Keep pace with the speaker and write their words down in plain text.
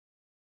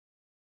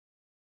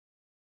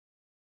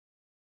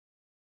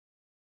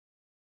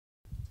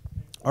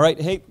All right,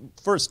 hey,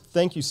 first,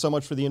 thank you so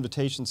much for the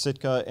invitation,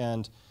 Sitka,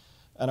 and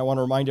I want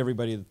to remind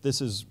everybody that this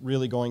is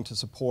really going to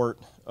support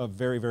a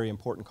very, very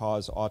important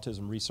cause,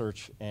 autism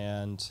research,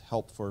 and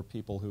help for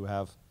people who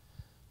have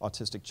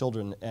autistic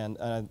children, and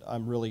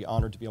I'm really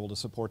honored to be able to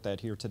support that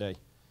here today.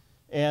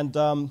 And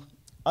I'm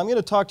going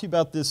to talk to you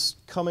about this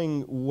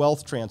coming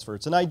wealth transfer.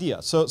 It's an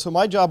idea. So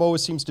my job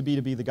always seems to be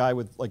the guy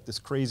with like this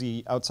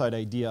crazy outside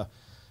idea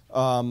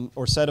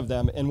or set of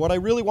them, and what I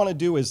really want to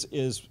do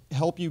is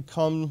help you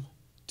come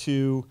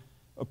to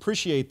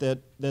appreciate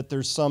that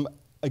there's some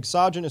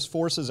exogenous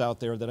forces out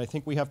there that I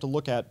think we have to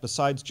look at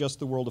besides just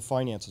the world of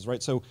finances,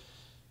 right? So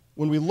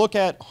when we look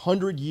at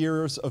 100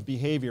 years of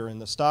behavior in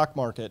the stock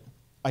market,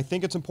 I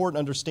think it's important to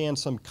understand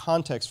some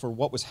context for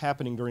what was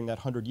happening during that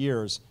 100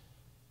 years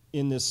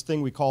in this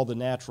thing we call the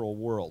natural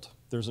world.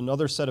 There's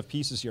another set of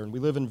pieces here, and we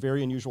live in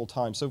very unusual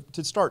times. So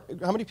to start,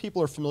 how many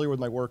people are familiar with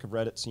my work, have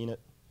read it, seen it?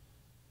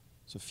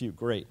 It's a few,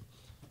 great.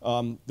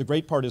 The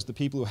great part is the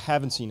people who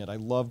haven't seen it. I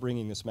love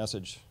bringing this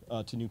message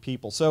to new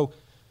people. So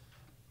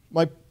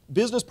my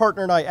business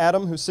partner and I,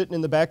 Adam, who's sitting in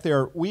the back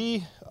there,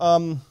 we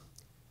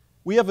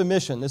have a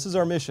mission. This is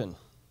our mission.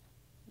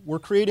 We're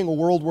creating a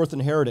world worth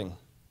inheriting,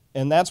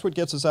 and that's what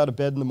gets us out of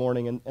bed in the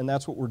morning, and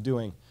that's what we're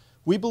doing.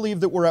 We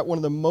believe that we're at one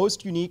of the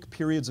most unique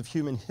periods of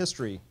human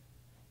history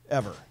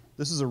ever.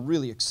 This is a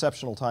really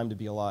exceptional time to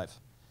be alive.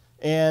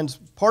 And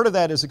part of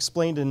that is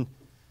explained in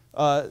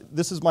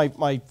this is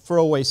my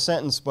throwaway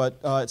sentence, but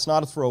it's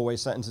not a throwaway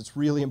sentence. It's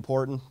really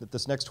important that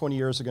this next 20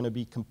 years are going to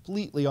be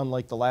completely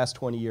unlike the last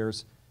 20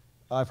 years.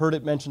 I've heard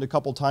it mentioned a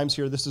couple times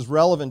here. This is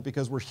relevant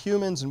because we're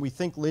humans and we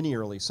think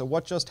linearly. So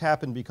what just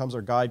happened becomes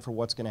our guide for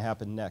what's going to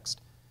happen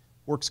next.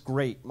 Works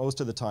great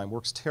most of the time.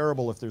 Works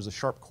terrible if there's a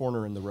sharp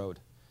corner in the road.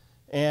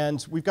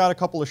 And we've got a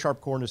couple of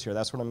sharp corners here.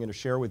 That's what I'm going to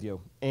share with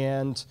you.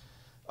 And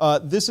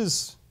this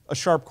is a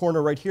sharp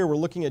corner right here. We're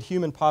looking at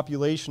human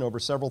population over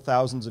several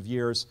thousands of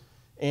years.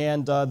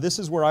 And this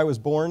is where I was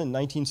born in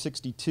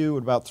 1962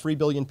 at about 3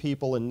 billion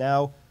people, and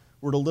now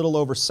we're at a little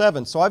over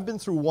 7. So I've been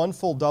through one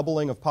full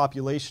doubling of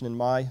population in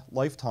my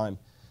lifetime.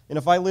 And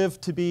if I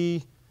live to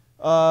be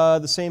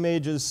the same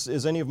age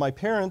as any of my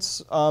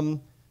parents,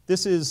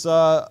 this is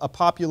a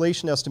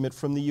population estimate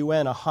from the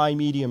UN, a high,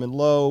 medium, and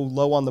low.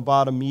 Low on the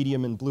bottom,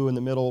 medium, and blue in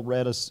the middle.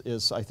 Red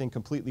is I think,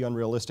 completely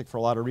unrealistic for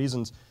a lot of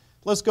reasons.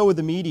 Let's go with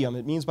the medium.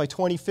 It means by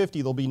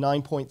 2050 there'll be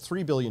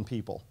 9.3 billion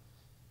people.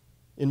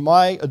 In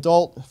my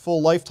adult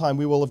full lifetime,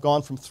 we will have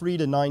gone from 3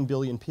 to 9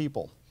 billion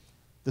people.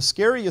 The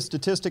scariest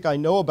statistic I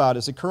know about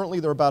is that currently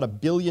there are about 1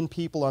 billion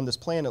people on this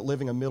planet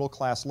living a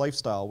middle-class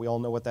lifestyle. We all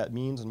know what that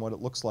means and what it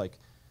looks like.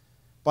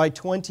 By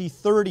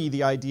 2030,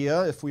 the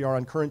idea, if we are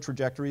on current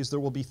trajectories,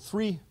 there will be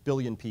 3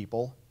 billion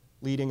people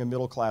leading a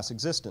middle-class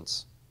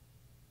existence.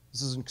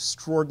 This is an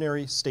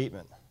extraordinary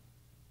statement,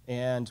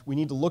 and we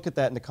need to look at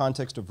that in the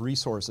context of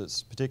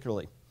resources,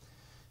 particularly.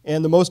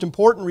 And the most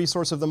important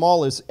resource of them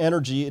all is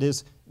energy. It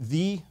is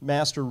the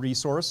master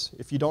resource.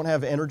 If you don't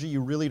have energy, you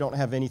really don't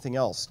have anything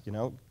else. You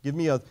know, give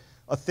me a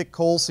thick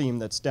coal seam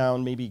that's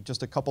down maybe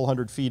just a couple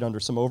hundred feet under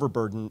some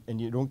overburden, and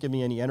you don't give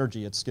me any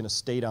energy, it's going to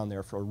stay down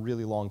there for a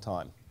really long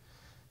time.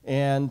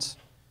 And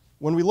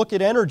when we look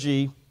at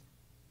energy,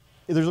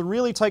 there's a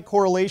really tight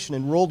correlation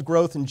in world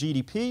growth and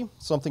GDP,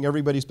 something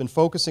everybody's been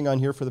focusing on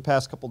here for the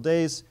past couple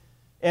days,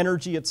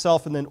 energy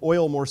itself, and then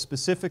oil more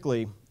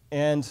specifically.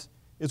 And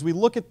as we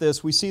look at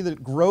this, we see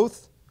that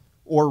growth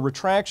or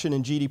retraction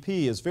in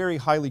GDP is very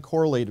highly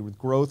correlated with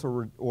growth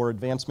or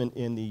advancement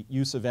in the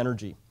use of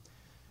energy.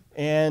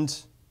 And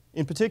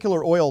in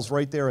particular, oil's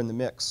right there in the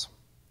mix.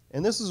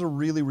 And this is a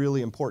really,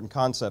 really important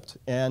concept.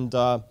 And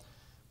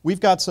we've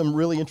got some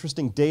really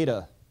interesting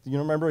data. You know,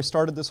 remember I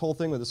started this whole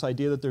thing with this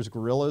idea that there's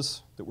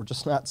gorillas that we're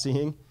just not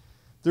seeing?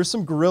 There's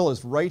some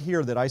gorillas right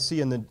here that I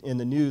see in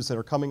the news that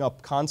are coming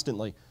up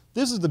constantly.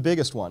 This is the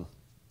biggest one.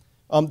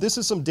 This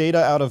is some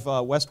data out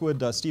of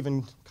Westwood.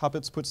 Stephen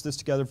Kuppitz puts this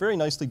together. Very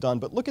nicely done.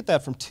 But look at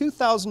that. From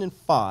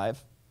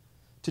 2005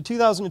 to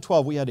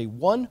 2012, we had a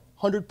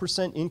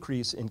 100%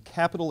 increase in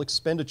capital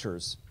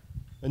expenditures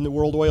in the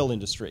world oil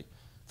industry,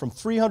 from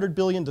 $300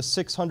 billion to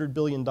 $600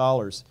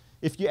 billion.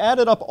 If you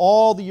added up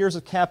all the years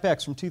of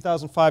CapEx from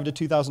 2005 to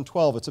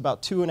 2012, it's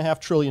about $2.5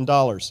 trillion.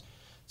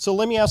 So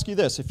let me ask you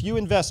this. If you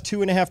invest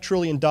 $2.5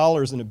 trillion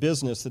in a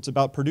business that's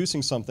about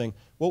producing something,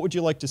 what would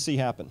you like to see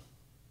happen?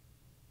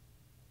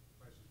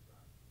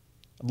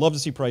 I'd love to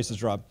see prices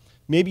drop.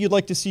 Maybe you'd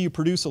like to see you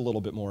produce a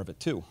little bit more of it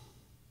too.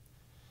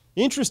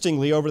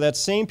 Interestingly, over that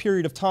same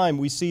period of time,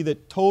 we see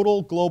that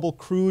total global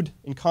crude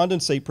and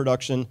condensate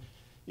production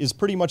is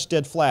pretty much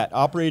dead flat,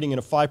 operating in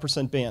a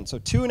 5% band. So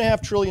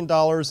 $2.5 trillion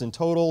in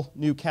total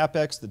new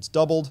CapEx that's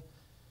doubled,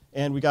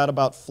 and we got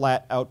about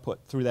flat output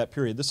through that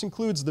period. This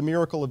includes the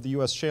miracle of the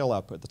US shale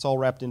output. That's all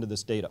wrapped into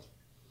this data.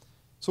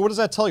 So what does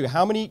that tell you?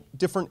 How many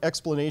different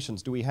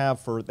explanations do we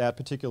have for that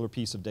particular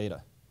piece of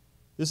data?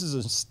 This is an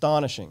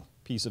astonishing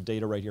piece of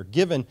data right here,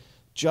 given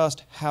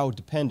just how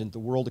dependent the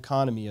world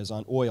economy is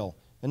on oil.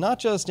 And not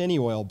just any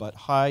oil, but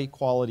high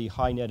quality,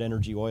 high net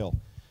energy oil.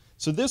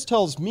 So this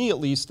tells me at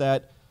least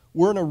that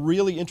we're in a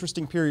really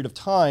interesting period of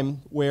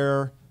time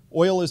where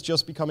oil is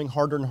just becoming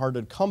harder and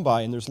harder to come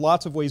by, and there's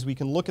lots of ways we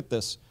can look at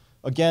this.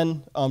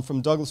 Again,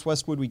 from Douglas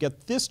Westwood, we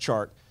get this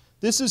chart.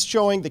 This is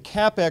showing the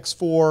CapEx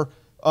for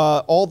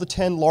all the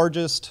 10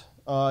 largest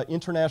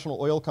international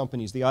oil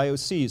companies, the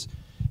IOCs.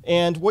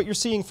 And what you're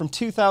seeing from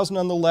 2000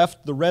 on the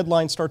left, the red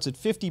line starts at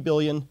 50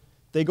 billion.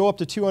 They go up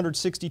to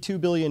 262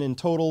 billion in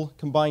total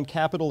combined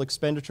capital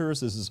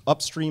expenditures. This is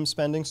upstream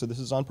spending, so this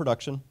is on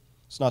production.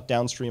 It's not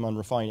downstream on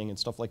refining and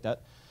stuff like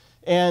that.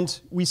 And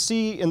we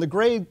see in the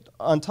gray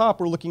on top,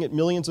 we're looking at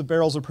millions of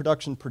barrels of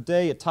production per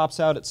day. It tops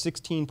out at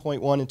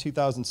 16.1 in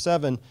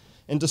 2007.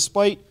 And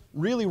despite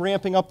really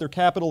ramping up their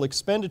capital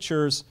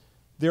expenditures,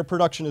 their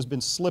production has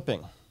been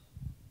slipping.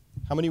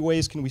 How many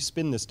ways can we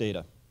spin this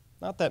data?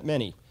 Not that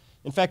many.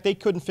 In fact, they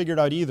couldn't figure it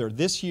out either.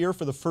 This year,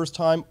 for the first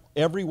time,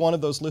 every one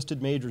of those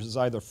listed majors is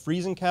either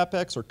freezing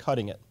CapEx or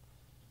cutting it.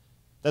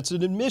 That's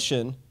an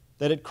admission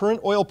that at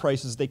current oil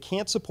prices, they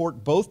can't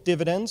support both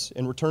dividends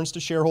and returns to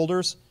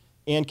shareholders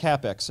and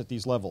CapEx at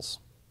these levels.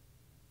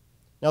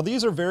 Now,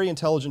 these are very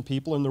intelligent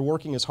people, and they're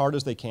working as hard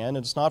as they can, and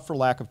it's not for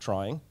lack of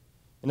trying.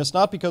 And it's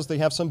not because they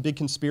have some big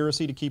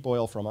conspiracy to keep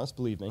oil from us,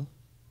 believe me.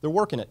 They're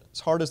working it as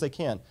hard as they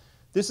can.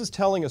 This is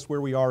telling us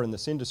where we are in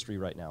this industry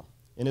right now,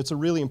 and it's a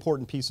really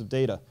important piece of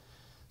data.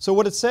 So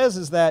what it says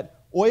is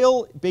that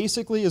oil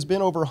basically has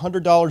been over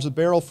 $100 a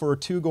barrel for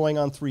 2 going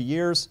on 3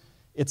 years.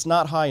 It's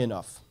not high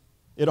enough.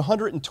 At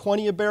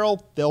 120 a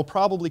barrel, they'll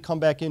probably come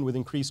back in with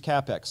increased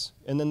CapEx,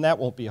 and then that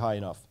won't be high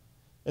enough.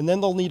 And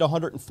then they'll need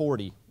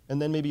 140,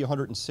 and then maybe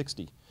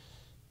 160.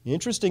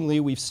 Interestingly,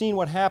 we've seen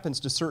what happens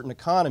to certain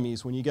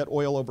economies when you get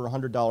oil over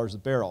 $100 a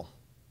barrel.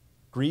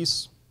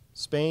 Greece,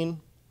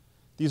 Spain,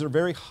 these are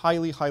very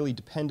highly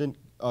dependent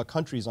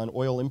countries on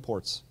oil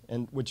imports,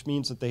 and which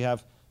means that they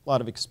have a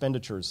lot of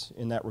expenditures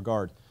in that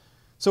regard.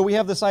 So we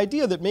have this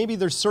idea that maybe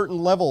there's certain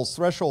levels,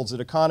 thresholds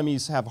that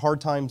economies have hard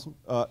times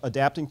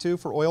adapting to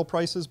for oil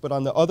prices, but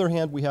on the other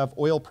hand, we have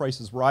oil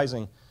prices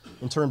rising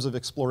in terms of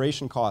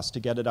exploration costs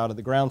to get it out of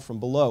the ground from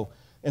below.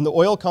 And the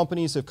oil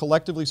companies have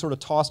collectively sort of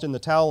tossed in the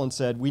towel and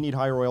said, we need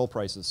higher oil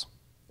prices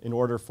in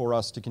order for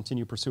us to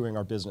continue pursuing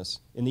our business.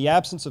 In the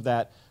absence of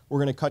that, we're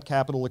going to cut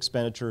capital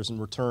expenditures and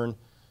return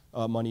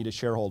money to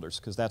shareholders,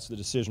 because that's the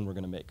decision we're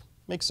going to make.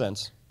 Makes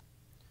sense.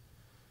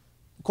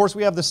 Of course,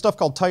 we have this stuff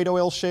called tight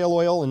oil, shale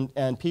oil,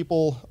 and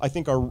people, I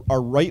think,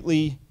 are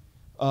rightly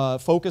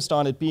focused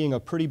on it being a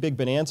pretty big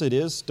bonanza. It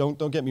is.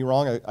 Don't get me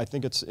wrong. I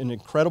think it's an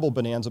incredible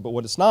bonanza, but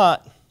what it's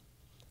not,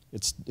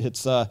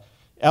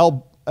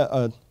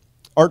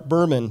 Art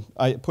Berman,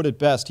 I put it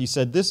best. He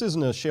said, this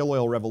isn't a shale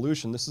oil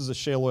revolution. This is a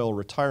shale oil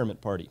retirement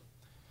party.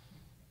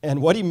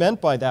 And what he meant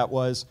by that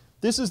was,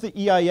 this is the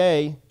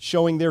EIA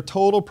showing their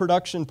total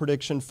production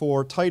prediction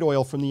for tight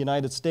oil from the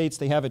United States.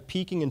 They have it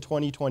peaking in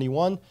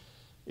 2021.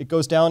 It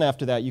goes down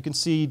after that. You can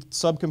see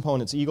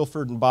subcomponents. Eagle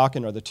Ford and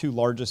Bakken are the 2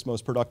 largest,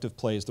 most productive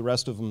plays. The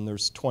rest of them,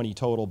 there's 20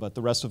 total, but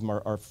the rest of them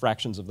are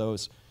fractions of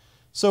those.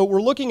 So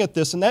we're looking at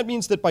this, and that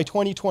means that by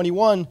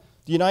 2021,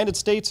 the United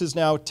States has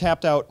now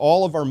tapped out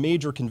all of our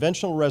major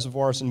conventional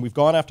reservoirs, and we've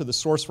gone after the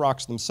source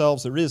rocks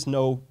themselves. There is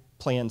no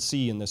plan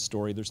C in this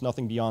story. There's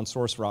nothing beyond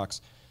source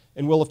rocks.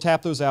 And we'll have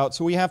tapped those out.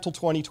 So we have till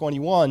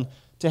 2021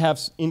 to have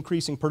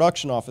increasing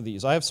production off of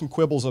these. I have some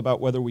quibbles about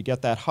whether we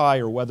get that high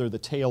or whether the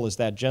tail is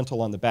that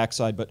gentle on the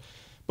backside, but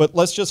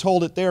let's just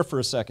hold it there for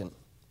a second.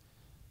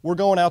 We're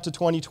going out to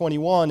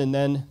 2021, and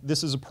then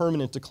this is a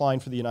permanent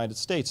decline for the United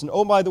States. And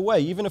oh, by the way,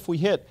 even if we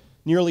hit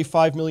nearly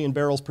 5 million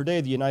barrels per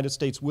day, the United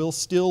States will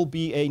still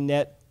be a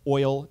net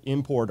oil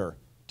importer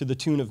to the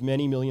tune of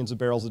many millions of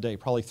barrels a day,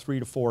 probably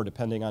 3 to 4,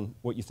 depending on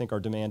what you think our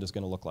demand is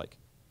going to look like.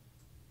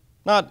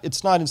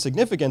 It's not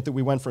insignificant that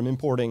we went from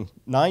importing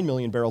 9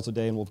 million barrels a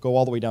day and we'll go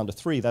all the way down to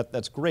 3.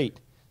 That's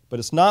great, but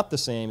it's not the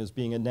same as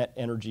being a net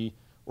energy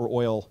or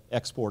oil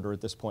exporter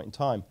at this point in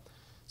time.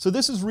 So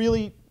this is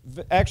really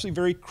actually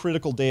very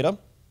critical data.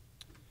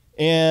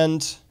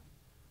 And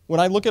when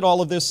I look at all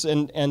of this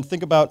and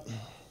think about,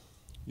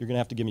 you're going to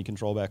have to give me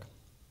control back.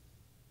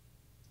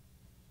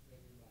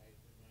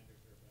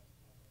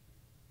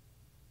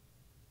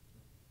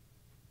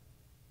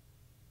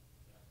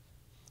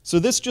 So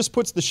this just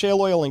puts the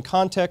shale oil in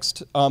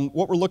context.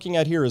 What we're looking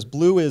at here is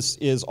blue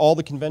is all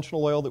the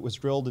conventional oil that was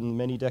drilled in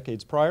many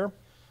decades prior.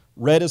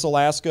 Red is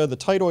Alaska. The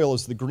tight oil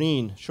is the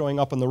green showing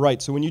up on the right.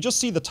 So when you just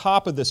see the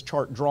top of this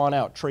chart drawn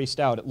out,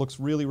 traced out, it looks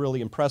really, really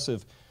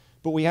impressive.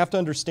 But we have to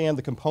understand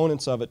the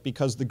components of it,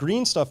 because the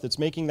green stuff that's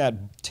making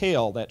that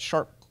tail, that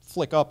sharp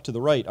flick up to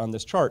the right on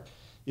this chart,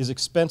 is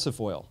expensive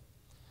oil.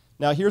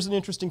 Now here's an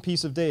interesting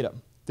piece of data.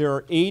 There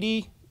are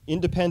 80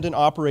 independent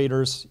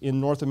operators in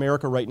North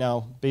America right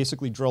now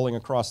basically drilling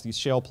across these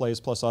shale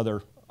plays plus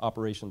other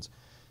operations.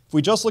 If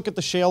we just look at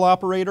the shale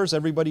operators,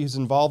 everybody who's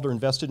involved or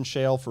invested in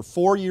shale for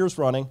 4 years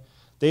running,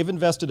 they've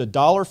invested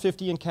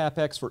 $1.50 in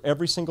CapEx for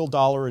every single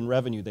dollar in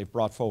revenue they've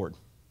brought forward.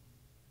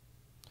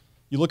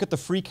 You look at the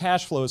free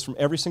cash flows from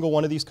every single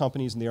one of these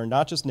companies, and they are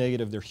not just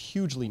negative, they're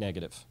hugely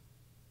negative,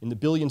 in the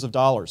billions of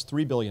dollars,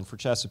 $3 billion for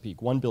Chesapeake,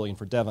 $1 billion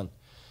for Devon.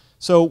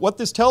 So what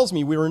this tells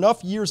me, we were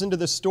enough years into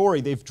this story,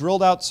 they've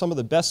drilled out some of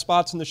the best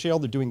spots in the shale,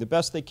 they're doing the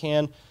best they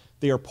can,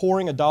 They are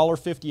pouring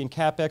 $1.50 in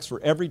CapEx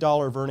for every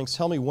dollar of earnings.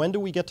 Tell me, when do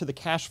we get to the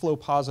cash flow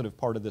positive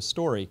part of this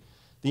story?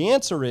 The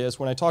answer is,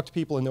 when I talk to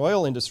people in the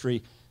oil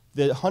industry,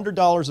 the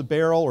 $100 a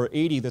barrel or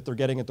 $80 that they're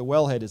getting at the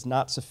wellhead is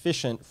not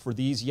sufficient for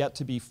these yet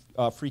to be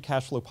free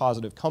cash flow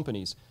positive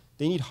companies.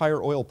 They need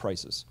higher oil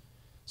prices.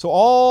 So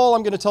all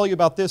I'm going to tell you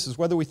about this is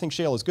whether we think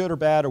shale is good or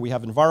bad or we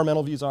have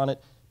environmental views on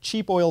it.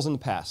 Cheap oil's in the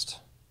past.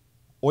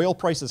 Oil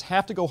prices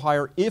have to go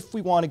higher if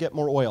we want to get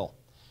more oil.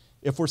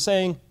 If we're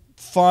saying,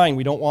 fine,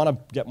 we don't want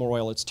to get more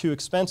oil, it's too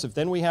expensive,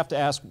 then we have to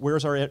ask,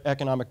 where's our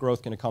economic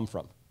growth going to come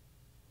from?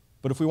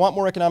 But if we want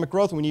more economic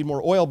growth and we need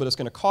more oil, but it's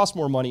going to cost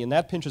more money, and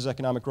that pinches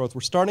economic growth,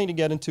 we're starting to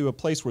get into a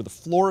place where the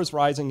floor is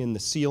rising and the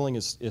ceiling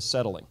is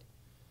settling.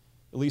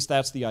 At least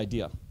that's the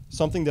idea.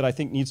 Something that I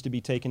think needs to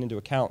be taken into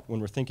account when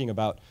we're thinking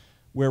about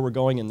where we're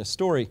going in this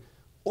story.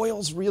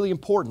 Oil's really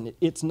important.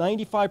 It's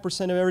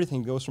 95% of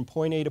everything goes from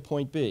point A to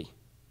point B.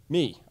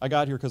 Me, I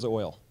got here because of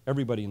oil.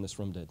 Everybody in this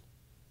room did.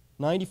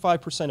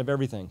 95% of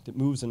everything that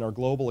moves in our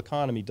global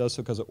economy does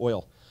so because of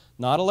oil.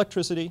 Not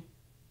electricity,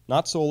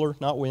 not solar,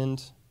 not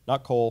wind,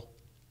 not coal,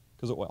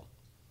 because of oil.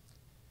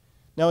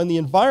 Now in the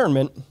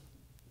environment,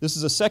 this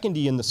is a second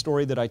E in the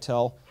story that I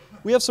tell,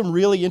 we have some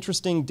really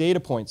interesting data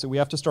points that we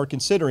have to start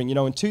considering. You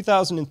know, in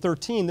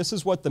 2013, this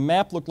is what the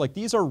map looked like.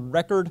 These are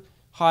record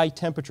high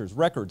temperatures,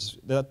 records.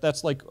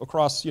 That's like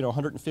across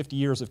 150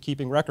 years of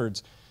keeping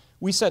records.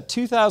 We set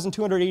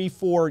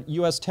 2,284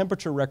 US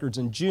temperature records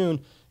in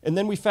June, and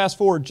then we fast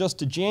forward just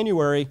to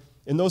January,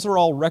 and those are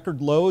all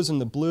record lows in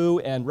the blue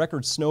and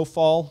record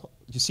snowfall.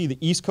 You see the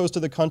east coast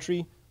of the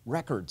country,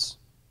 records.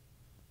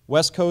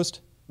 West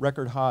coast,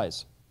 record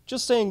highs.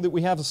 Just saying that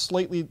we have a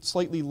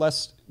slightly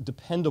less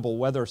dependable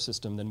weather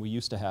system than we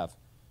used to have.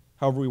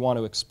 However we want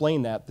to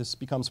explain that, this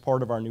becomes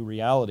part of our new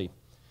reality.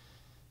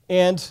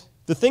 And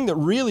the thing that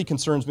really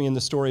concerns me in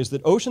this story is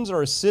that oceans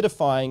are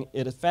acidifying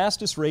at the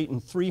fastest rate in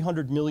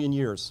 300 million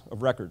years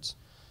of records.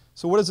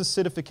 So what does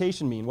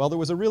acidification mean? Well, there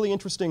was a really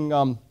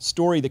interesting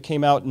story that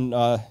came out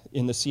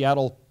in the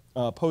Seattle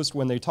Post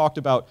when they talked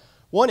about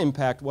one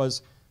impact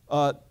was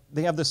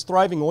they have this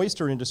thriving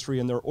oyster industry,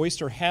 and they're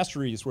oyster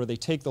hatcheries where they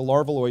take the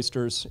larval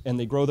oysters and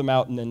they grow them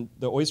out, and then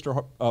the oyster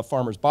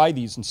farmers buy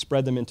these and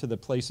spread them into the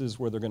places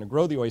where they're going to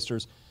grow the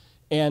oysters,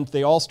 and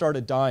they all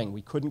started dying.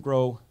 We couldn't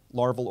grow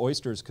larval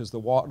oysters because the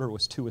water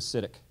was too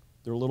acidic.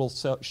 Their little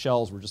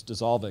shells were just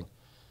dissolving.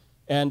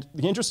 And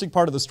the interesting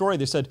part of the story,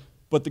 they said,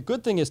 but the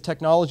good thing is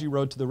technology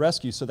rode to the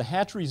rescue, so the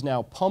hatcheries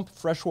now pump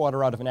fresh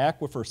water out of an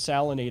aquifer,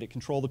 salinate it,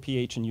 control the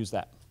pH, and use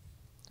that.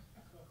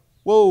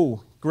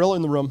 Whoa, gorilla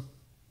in the room.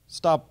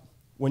 Stop.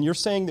 When you're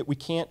saying that we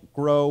can't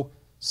grow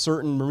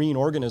certain marine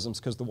organisms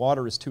because the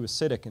water is too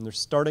acidic and they're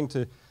starting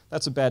to,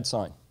 that's a bad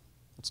sign.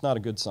 It's not a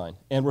good sign.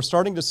 And we're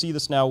starting to see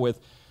this now with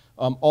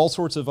all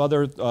sorts of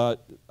other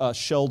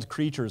shelled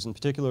creatures, in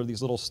particular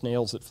these little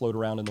snails that float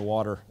around in the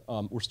water.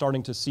 We're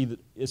starting to see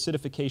that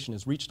acidification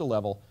has reached a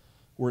level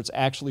where it's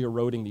actually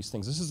eroding these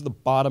things. This is the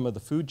bottom of the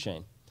food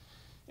chain.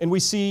 And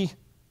we see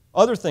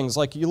other things,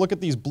 like you look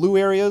at these blue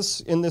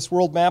areas in this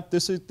world map,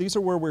 these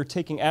are where we're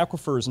taking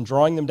aquifers and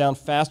drawing them down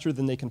faster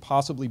than they can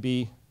possibly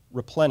be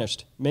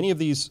replenished. Many of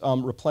these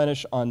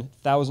replenish on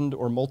 1,000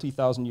 or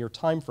multi-thousand year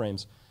time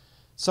frames.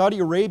 Saudi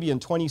Arabia in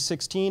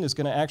 2016 is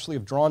going to actually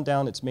have drawn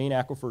down its main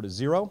aquifer to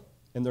 0,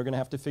 and they're going to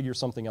have to figure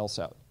something else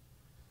out.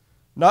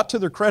 Not to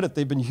their credit,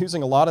 they've been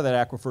using a lot of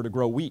that aquifer to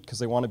grow wheat because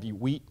they want to be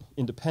wheat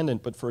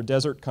independent, but for a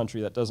desert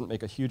country that doesn't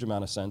make a huge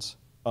amount of sense.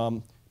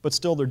 But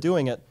still they're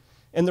doing it.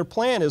 And their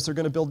plan is they're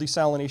going to build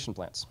desalination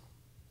plants.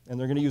 And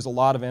they're going to use a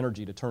lot of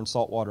energy to turn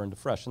salt water into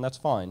fresh, and that's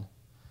fine.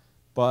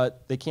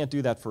 But they can't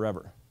do that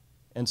forever.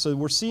 And so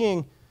we're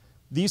seeing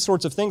these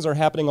sorts of things are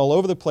happening all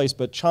over the place,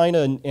 but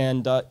China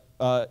and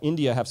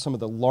India have some of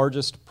the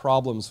largest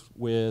problems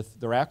with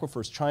their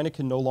aquifers. China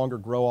can no longer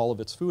grow all of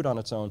its food on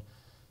its own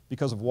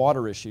because of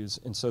water issues.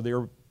 And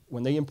so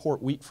when they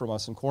import wheat from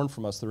us and corn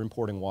from us, they're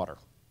importing water.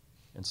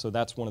 And so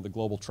that's one of the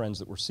global trends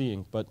that we're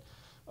seeing. But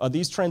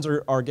these trends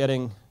are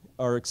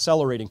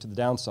accelerating to the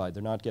downside.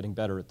 They're not getting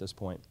better at this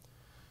point.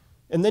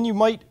 And then you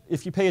might,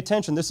 if you pay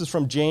attention, this is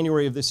from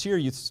January of this year,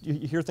 you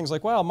hear things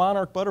like, wow,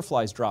 monarch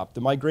butterflies dropped.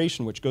 The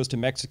migration, which goes to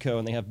Mexico,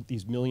 and they have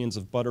these millions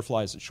of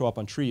butterflies that show up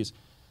on trees,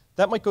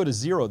 that might go to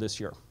 0 this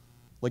year,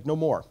 like no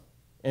more.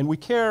 And we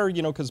care,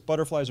 because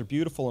butterflies are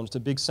beautiful and it's a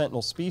big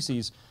sentinel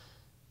species.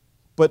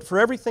 But for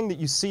everything that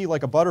you see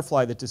like a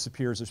butterfly that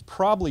disappears, there's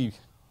probably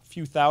a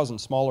few thousand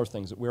smaller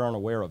things that we aren't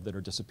aware of that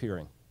are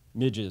disappearing.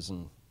 Midges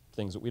and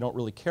things that we don't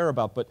really care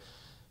about, but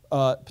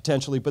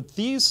potentially. But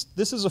this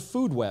is a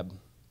food web.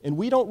 And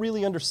we don't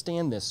really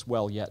understand this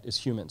well yet as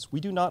humans.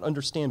 We do not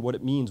understand what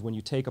it means when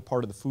you take a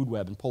part of the food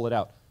web and pull it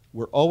out.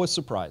 We're always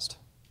surprised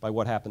by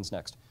what happens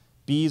next.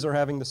 Bees are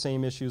having the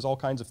same issues, all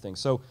kinds of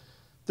things. So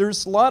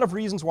there's a lot of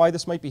reasons why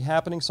this might be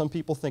happening. Some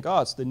people think,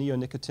 oh, it's the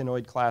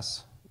neonicotinoid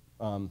class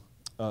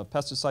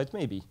pesticides.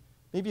 Maybe.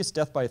 Maybe it's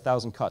death by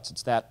 1,000 cuts.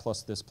 It's that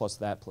plus this plus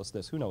that plus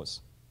this. Who knows?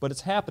 But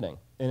it's happening,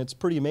 and it's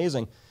pretty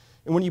amazing.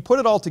 And when you put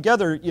it all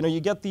together, you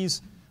get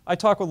these. I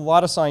talk with a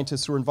lot of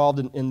scientists who are involved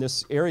in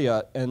this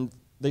area, and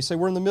they say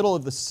we're in the middle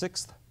of the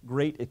 6th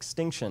great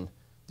extinction.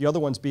 The other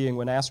ones being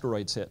when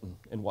asteroids hit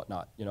and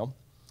whatnot, you know.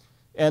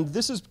 And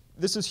this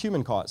is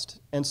human caused.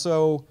 And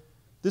so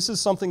this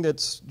is something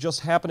that's just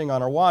happening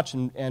on our watch,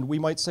 and we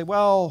might say,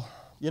 well,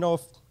 you know,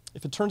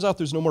 if it turns out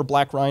there's no more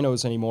black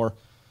rhinos anymore,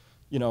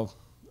 you know,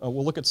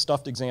 we'll look at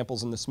stuffed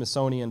examples in the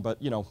Smithsonian,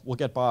 but, you know, we'll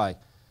get by.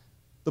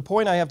 The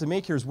point I have to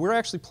make here is we're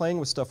actually playing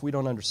with stuff we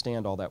don't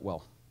understand all that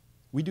well.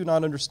 We do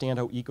not understand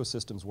how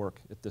ecosystems work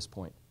at this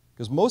point,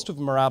 because most of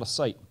them are out of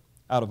sight,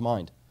 out of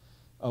mind.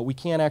 We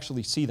can't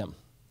actually see them,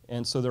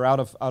 and so they're out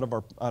of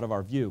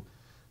our view.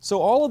 So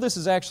all of this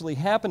is actually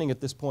happening at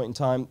this point in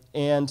time,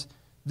 and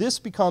this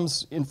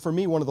becomes, for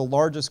me, one of the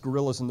largest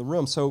gorillas in the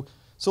room. So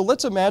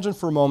let's imagine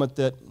for a moment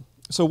that,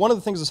 so one of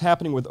the things that's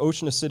happening with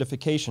ocean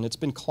acidification, it's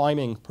been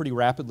climbing pretty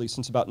rapidly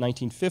since about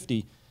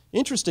 1950.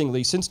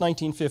 Interestingly, since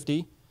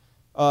 1950,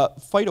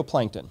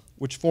 phytoplankton,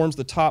 which forms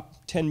the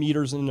top 10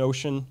 meters in an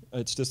ocean,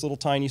 it's this little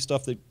tiny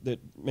stuff that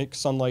makes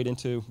sunlight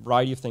into a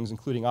variety of things,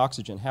 including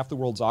oxygen. Half the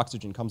world's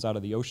oxygen comes out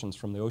of the oceans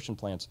from the ocean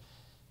plants.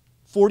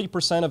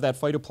 40% of that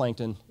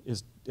phytoplankton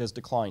has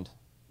declined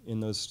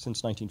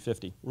since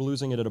 1950. We're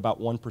losing it at about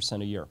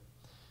 1% a year.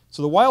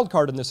 So the wild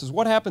card in this is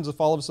what happens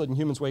if all of a sudden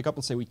humans wake up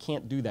and say, we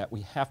can't do that.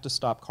 We have to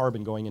stop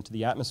carbon going into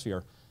the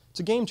atmosphere. It's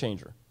a game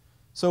changer.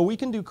 So we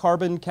can do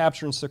carbon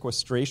capture and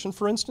sequestration,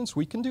 for instance.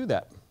 We can do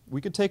that.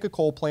 We could take a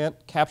coal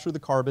plant, capture the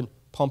carbon,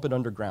 pump it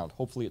underground.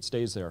 Hopefully it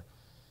stays there.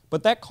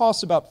 But that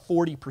costs about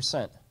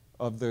 40%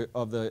 of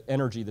the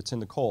energy that's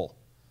in the coal.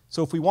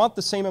 So if we want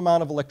the same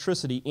amount of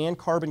electricity and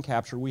carbon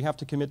capture, we have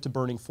to commit to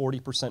burning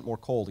 40% more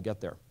coal to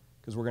get there,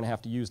 because we're going to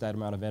have to use that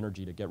amount of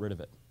energy to get rid of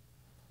it.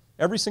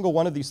 Every single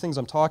one of these things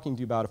I'm talking to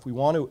you about, if we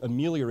want to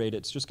ameliorate it,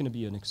 it's just going to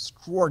be an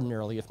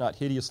extraordinarily, if not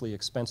hideously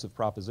expensive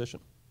proposition.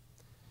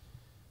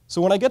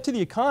 So when I get to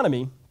the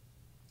economy,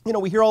 you know,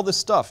 we hear all this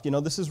stuff. You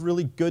know, this is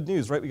really good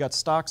news, right? We got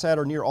stocks at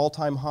or near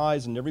all-time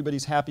highs, and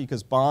everybody's happy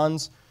because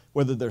bonds,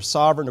 whether they're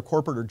sovereign or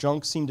corporate or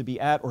junk, seem to be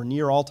at or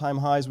near all-time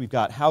highs. We've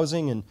got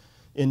housing and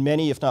in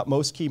many, if not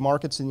most, key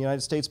markets in the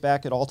United States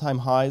back at all-time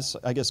highs.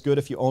 I guess good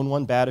if you own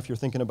one, bad if you're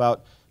thinking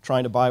about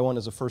trying to buy one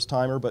as a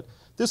first-timer. But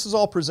this is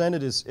all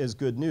presented as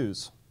good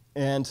news.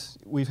 And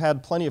we've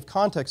had plenty of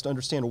context to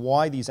understand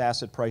why these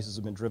asset prices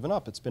have been driven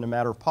up. It's been a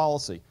matter of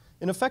policy,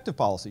 and effective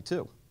policy,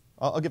 too.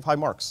 I'll give high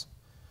marks.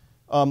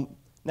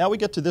 Now we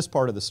get to this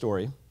part of the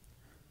story,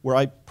 where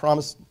I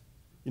promised,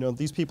 you know,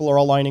 these people are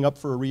all lining up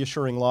for a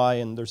reassuring lie,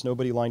 and there's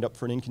nobody lined up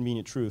for an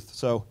inconvenient truth.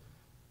 So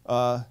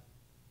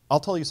I'll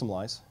tell you some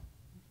lies.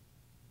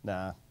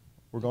 Nah,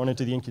 we're going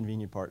into the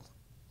inconvenient part.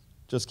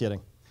 Just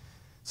kidding.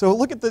 So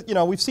look at the, you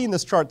know, we've seen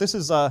this chart. This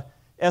is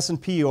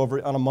S&P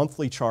over on a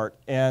monthly chart.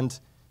 And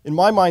in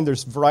my mind,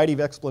 there's a variety of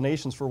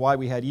explanations for why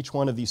we had each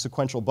one of these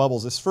sequential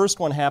bubbles. This first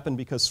one happened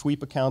because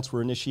sweep accounts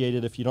were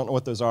initiated. If you don't know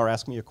what those are,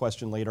 ask me a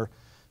question later.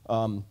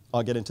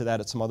 I'll get into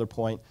that at some other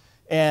point.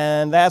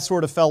 And that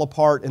sort of fell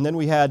apart. And then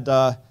we had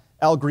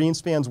Al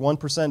Greenspan's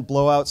 1%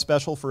 blowout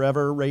special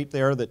forever rate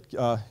there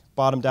that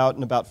bottomed out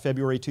in about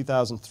February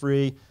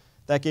 2003.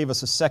 That gave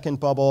us a second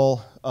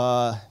bubble.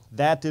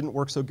 That didn't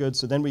work so good.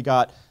 So then we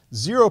got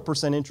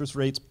 0% interest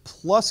rates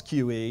plus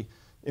QE,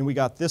 and we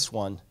got this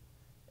one.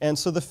 And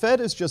so the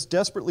Fed is just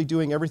desperately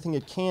doing everything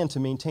it can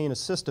to maintain a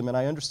system, and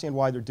I understand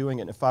why they're doing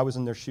it. And if I was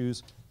in their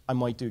shoes, I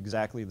might do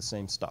exactly the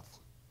same stuff.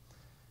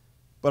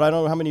 But I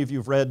don't know how many of you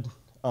have read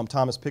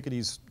Thomas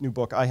Piketty's new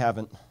book. I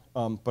haven't,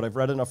 but I've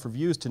read enough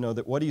reviews to know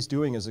that what he's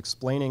doing is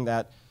explaining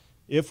that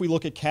if we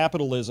look at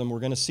capitalism, we're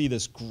going to see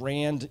this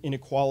grand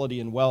inequality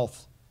in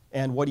wealth.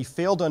 And what he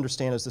failed to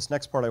understand is this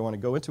next part I want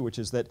to go into, which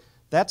is that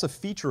that's a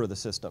feature of the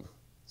system.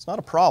 It's not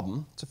a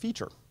problem, it's a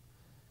feature.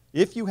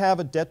 If you have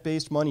a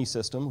debt-based money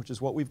system, which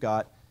is what we've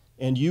got,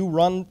 and you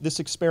run this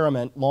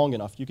experiment long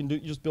enough, you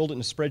just build it in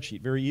a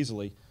spreadsheet very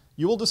easily,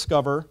 you will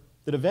discover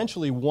that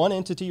eventually one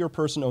entity or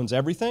person owns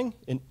everything,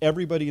 and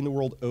everybody in the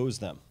world owes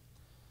them.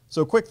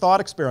 So a quick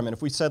thought experiment,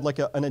 if we said like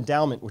an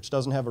endowment which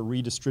doesn't have a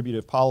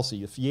redistributive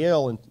policy, if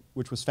Yale,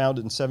 which was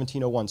founded in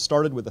 1701,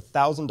 started with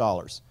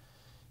 $1,000,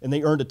 and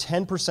they earned a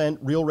 10%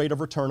 real rate of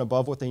return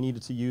above what they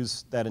needed to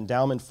use that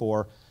endowment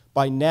for,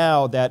 by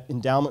now that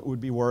endowment would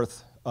be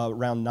worth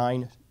around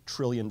 $9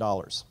 trillion.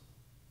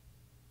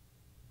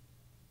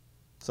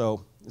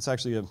 So it's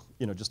actually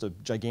just a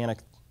gigantic,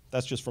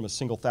 that's just from a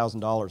single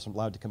 $1,000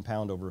 allowed to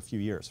compound over a few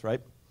years,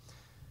 right?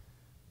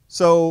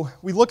 So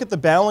we look at the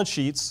balance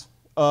sheets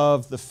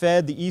of the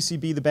Fed, the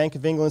ECB, the Bank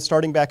of England,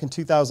 starting back in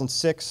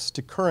 2006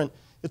 to current.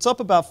 It's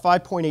up about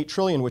 5.8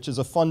 trillion, which is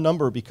a fun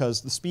number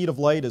because the speed of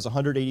light is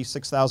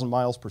 186,000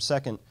 miles per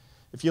second.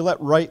 If you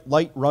let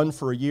light run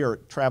for a year,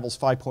 it travels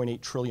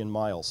 5.8 trillion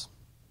miles.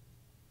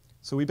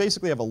 So we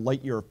basically have a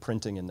light year of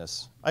printing in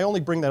this. I only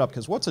bring that up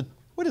because what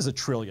is a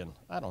trillion?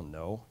 I don't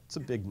know. It's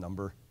a big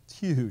number. It's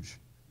huge,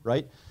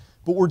 right?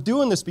 But we're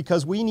doing this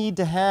because we need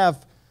to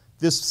have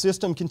this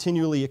system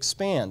continually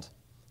expand.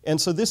 And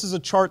so this is a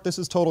chart. This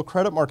is total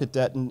credit market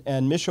debt.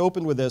 And Mish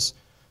opened with this.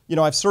 You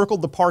know, I've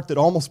circled the part that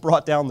almost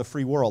brought down the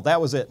free world.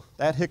 That was it.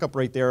 That hiccup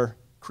right there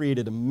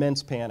created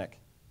immense panic.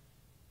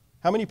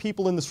 How many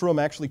people in this room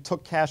actually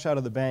took cash out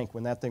of the bank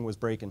when that thing was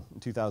breaking in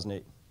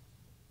 2008?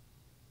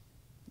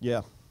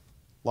 Yeah,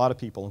 a lot of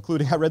people,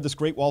 including, I read this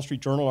great Wall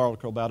Street Journal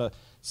article about a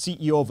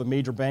CEO of a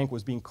major bank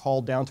was being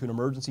called down to an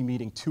emergency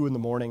meeting 2 in the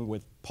morning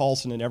with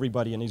Paulson and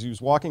everybody, and as he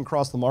was walking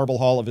across the marble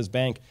hall of his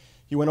bank,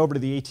 he went over to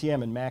the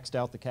ATM and maxed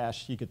out the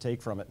cash he could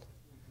take from it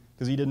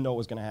because he didn't know what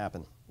was going to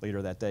happen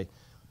later that day.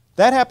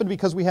 That happened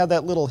because we had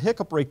that little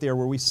hiccup right there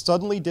where we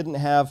suddenly didn't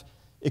have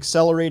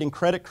accelerating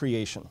credit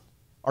creation.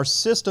 Our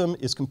system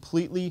is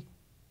completely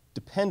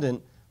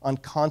dependent on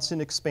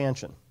constant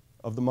expansion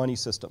of the money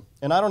system.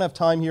 And I don't have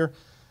time here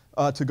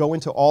to go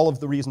into all of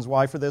the reasons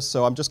why for this,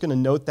 so I'm just going to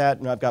note that,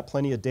 and I've got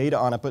plenty of data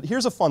on it. But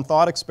here's a fun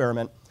thought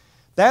experiment.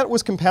 That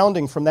was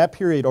compounding from that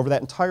period over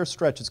that entire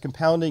stretch. It's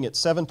compounding at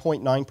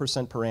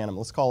 7.9% per annum.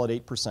 Let's call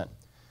it 8%.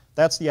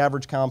 That's the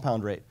average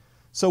compound rate.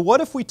 So what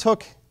if we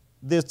took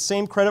the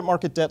same credit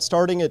market debt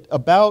starting at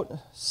about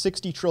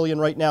 60 trillion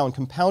right now and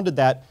compounded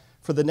that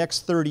for the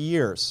next 30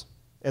 years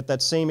at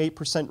that same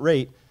 8%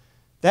 rate?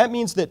 That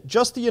means that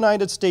just the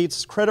United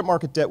States credit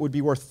market debt would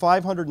be worth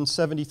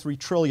 573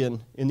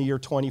 trillion in the year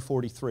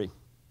 2043.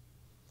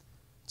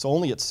 It's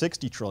only at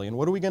 60 trillion.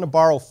 What are we going to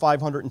borrow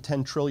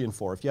 510 trillion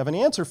for? If you have an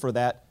answer for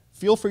that,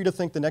 feel free to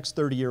think the next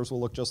 30 years will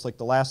look just like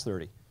the last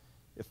 30.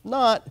 If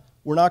not,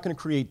 we're not going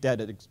to create debt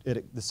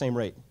at the same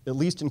rate, at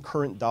least in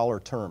current dollar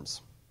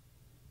terms.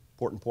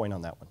 Important point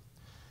on that one.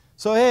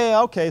 So, hey,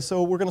 okay,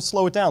 so we're going to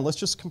slow it down. Let's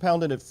just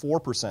compound it at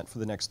 4% for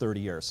the next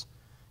 30 years.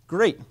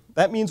 Great.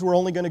 That means we're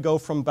only going to go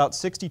from about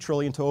 60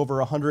 trillion to over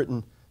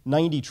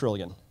 190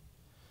 trillion.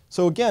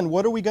 So again,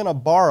 what are we going to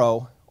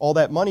borrow all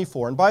that money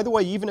for? And by the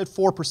way, even at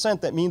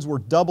 4%, that means we're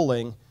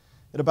doubling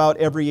at about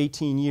every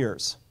 18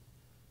 years.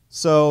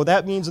 So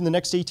that means in the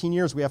next 18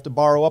 years, we have to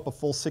borrow up a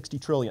full 60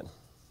 trillion.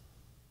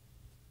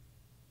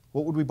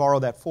 What would we borrow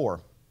that for?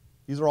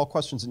 These are all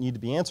questions that need to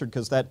be answered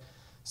because that,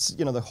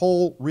 you know, the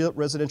whole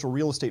residential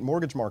real estate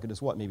mortgage market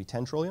is what, maybe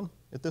 10 trillion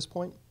at this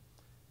point?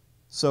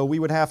 So we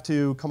would have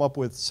to come up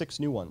with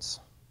 6 new ones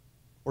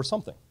or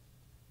something.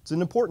 It's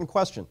an important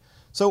question.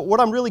 So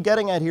what I'm really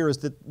getting at here is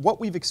that what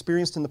we've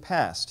experienced in the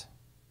past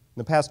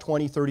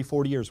 20, 30,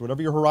 40 years,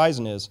 whatever your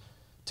horizon is,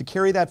 to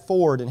carry that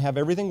forward and have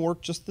everything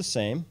work just the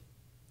same,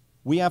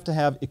 we have to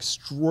have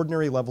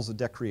extraordinary levels of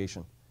debt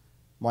creation.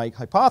 My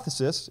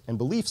hypothesis and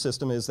belief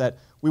system is that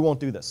we won't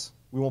do this.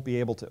 We won't be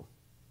able to.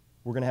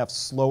 We're going to have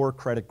slower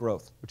credit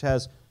growth, which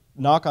has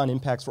knock-on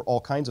impacts for all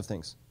kinds of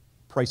things.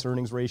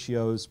 Price-earnings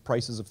ratios,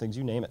 prices of things,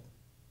 you name it.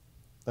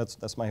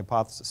 That's my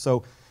hypothesis.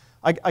 So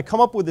I come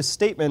up with this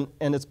statement,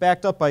 and it's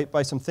backed up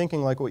by some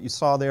thinking like what you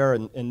saw there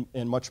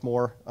and much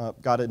more.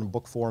 Got it in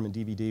book form and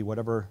DVD,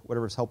 whatever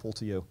is helpful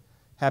to you.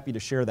 Happy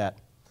to share that.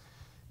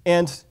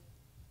 And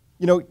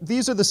you know,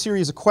 these are the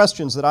series of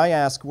questions that I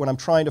ask when I'm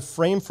trying to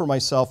frame for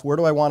myself, where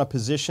do I want to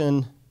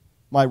position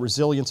my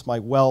resilience, my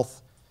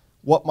wealth,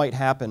 what might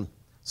happen.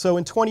 So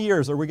in 20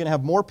 years, are we going to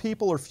have more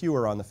people or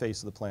fewer on the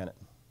face of the planet?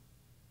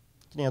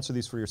 You can answer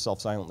these for yourself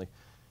silently.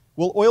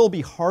 Will oil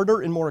be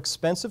harder and more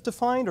expensive to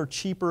find or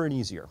cheaper and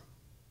easier?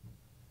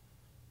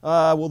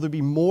 Will there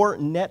be more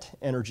net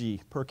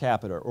energy per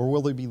capita or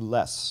will there be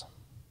less?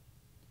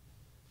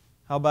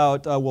 How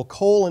about will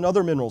coal and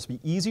other minerals be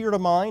easier to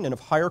mine and of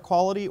higher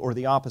quality or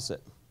the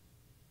opposite?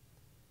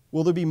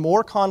 Will there be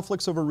more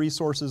conflicts over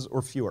resources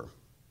or fewer?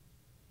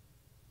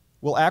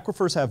 Will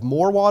aquifers have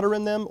more water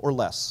in them or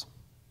less?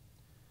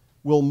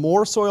 Will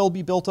more soil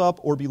be built up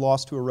or be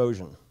lost to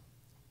erosion?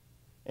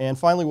 And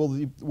finally,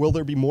 will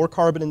there be more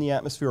carbon in the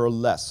atmosphere or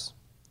less?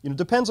 You know, it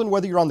depends on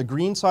whether you're on the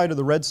green side or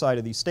the red side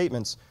of these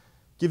statements.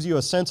 Gives you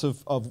a sense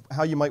of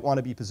how you might want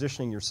to be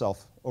positioning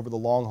yourself over the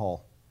long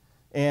haul.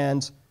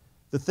 And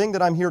the thing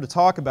that I'm here to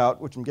talk about,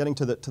 which I'm getting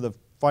to the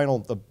final,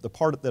 the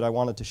part that I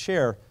wanted to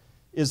share,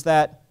 is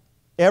that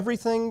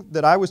everything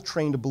that I was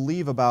trained to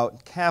believe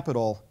about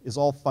capital is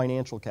all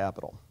financial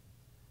capital.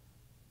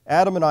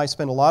 Adam and I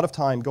spent a lot of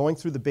time going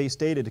through the base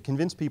data to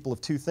convince people of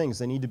 2 things.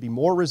 They need to be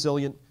more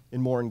resilient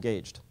and more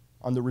engaged.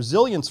 On the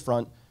resilience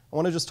front, I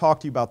want to just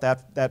talk to you about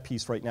that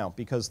piece right now,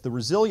 because the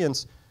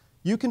resilience,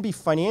 you can be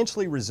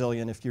financially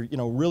resilient if you're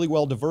really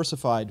well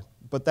diversified,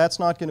 but that's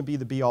not going to be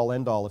the be-all,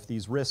 end-all if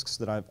these risks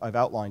that I've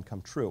outlined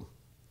come true.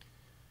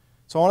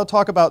 So I want to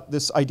talk about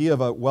this idea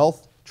of a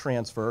wealth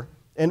transfer,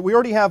 and we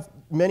already have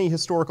many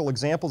historical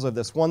examples of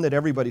this. One that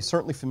everybody's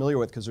certainly familiar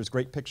with because there's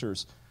great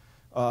pictures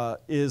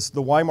is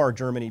the Weimar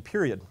Germany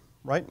period,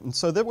 right? And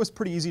so that was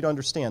pretty easy to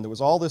understand. There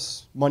was all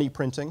this money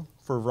printing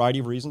for a variety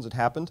of reasons. It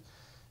happened.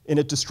 And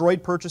it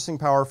destroyed purchasing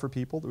power for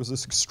people. There was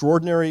this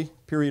extraordinary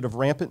period of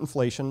rampant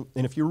inflation.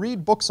 And if you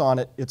read books on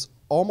it, it's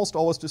almost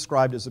always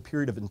described as a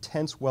period of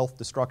intense wealth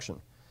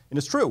destruction. And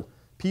it's true.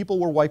 People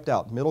were wiped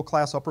out. Middle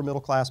class, upper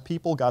middle class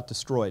people got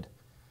destroyed.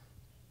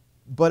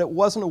 But it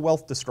wasn't a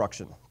wealth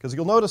destruction. Because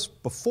you'll notice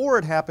before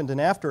it happened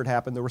and after it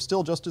happened, there were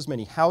still just as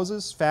many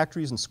houses,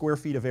 factories, and square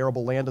feet of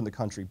arable land in the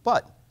country.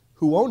 But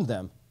who owned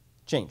them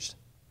changed.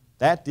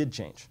 That did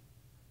change.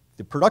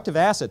 The productive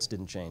assets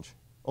didn't change.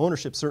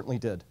 Ownership certainly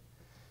did.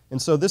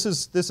 And so this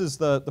is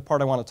the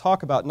part I want to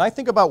talk about. And I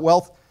think about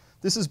wealth,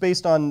 this is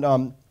based on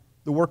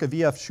the work of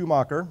E.F.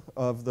 Schumacher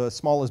of the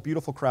Small is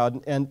Beautiful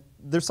crowd. And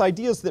there's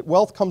ideas that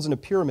wealth comes in a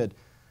pyramid.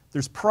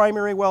 There's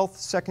primary wealth,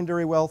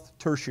 secondary wealth,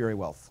 tertiary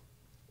wealth.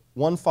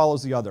 One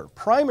follows the other.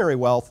 Primary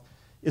wealth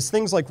is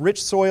things like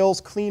rich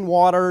soils, clean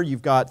water,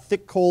 you've got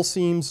thick coal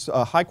seams,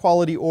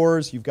 high-quality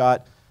ores, you've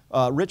got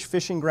rich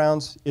fishing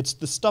grounds. It's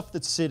the stuff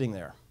that's sitting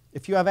there.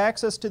 If you have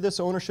access to this,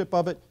 ownership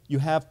of it, you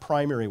have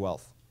primary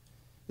wealth.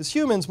 As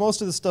humans,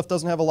 most of this stuff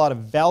doesn't have a lot of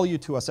value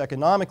to us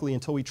economically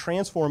until we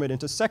transform it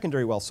into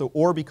secondary wealth. So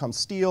ore becomes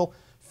steel,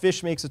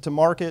 fish makes it to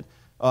market,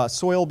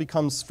 soil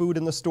becomes food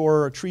in the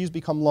store, trees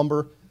become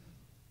lumber.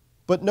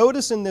 But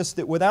notice in this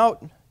that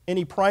without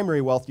any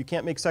primary wealth, you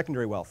can't make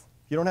secondary wealth.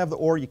 If you don't have the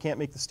ore, you can't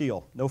make the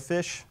steel. No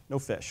fish,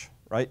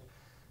 right?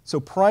 So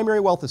primary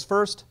wealth is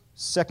first,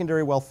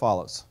 secondary wealth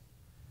follows.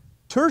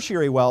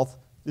 Tertiary wealth,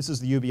 this is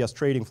the UBS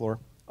trading floor,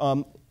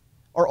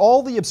 are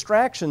all the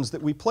abstractions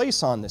that we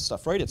place on this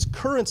stuff, right? It's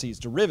currencies,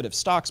 derivatives,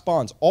 stocks,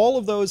 bonds. All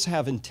of those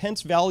have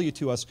intense value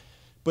to us,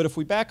 but if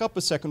we back up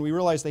a second, we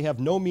realize they have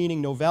no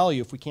meaning, no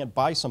value if we can't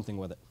buy something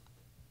with it.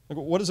 Like,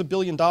 what is $1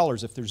 billion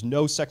if there's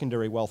no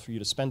secondary wealth for you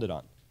to spend it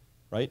on,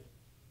 right?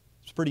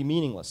 It's pretty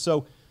meaningless.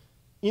 So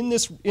in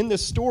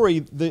this story,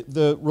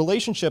 the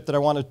relationship that I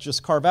want to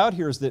just carve out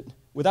here is that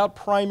without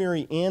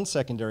primary and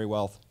secondary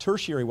wealth,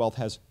 tertiary wealth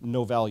has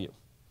no value.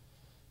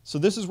 So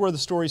this is where the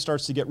story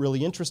starts to get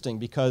really interesting,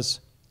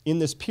 because in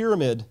this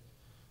pyramid,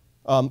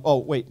 oh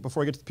wait,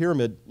 before I get to the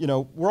pyramid, you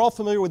know, we're all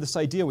familiar with this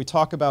idea. We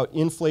talk about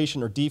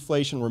inflation or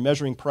deflation, we're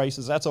measuring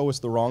prices, that's always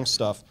the wrong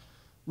stuff.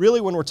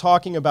 Really, when we're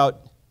talking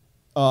about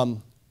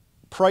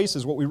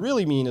prices, what we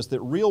really mean is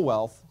that real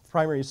wealth,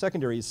 primary and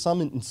secondary, is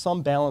in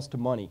some balance to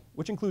money,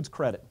 which includes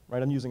credit,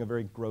 right? I'm using a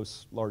very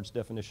gross, large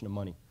definition of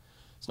money.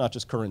 It's not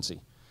just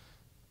currency.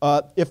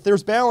 If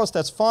there's balance,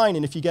 that's fine,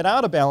 and if you get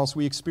out of balance,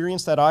 we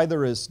experience that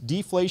either as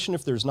deflation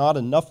if there's not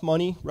enough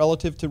money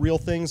relative to real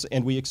things,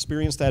 and we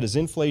experience that as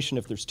inflation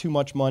if there's too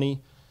much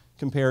money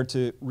compared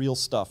to real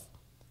stuff.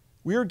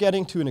 We are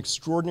getting to an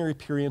extraordinary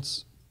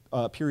period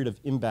of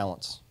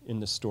imbalance in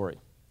this story.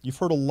 You've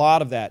heard a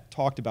lot of that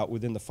talked about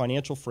within the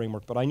financial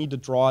framework, but I need to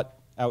draw it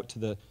out to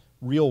the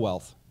real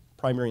wealth,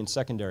 primary and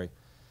secondary.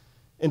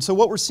 And so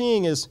what we're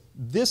seeing is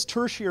this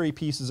tertiary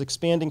piece is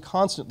expanding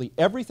constantly.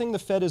 Everything the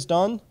Fed has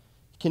done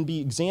can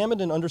be examined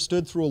and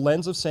understood through a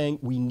lens of saying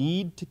we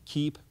need to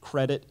keep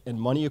credit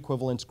and money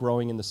equivalents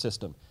growing in the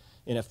system.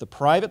 And if the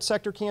private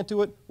sector can't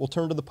do it, we'll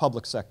turn to the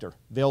public sector.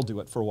 They'll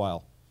do it for a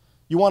while.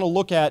 You want to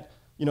look at,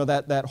 you know,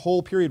 that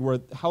whole period where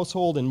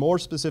household, and more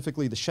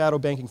specifically the shadow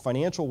banking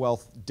financial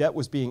wealth, debt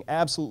was being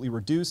absolutely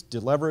reduced,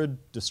 delevered,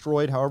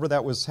 destroyed, however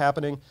that was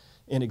happening,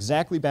 and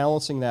exactly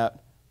balancing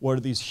that were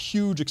these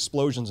huge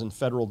explosions in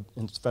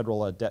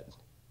federal debt.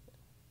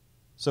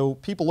 So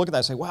people look at that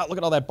and say, wow, look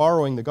at all that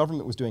borrowing the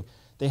government was doing.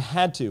 They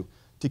had to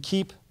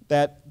keep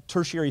that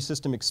tertiary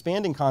system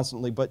expanding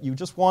constantly, but you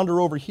just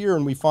wander over here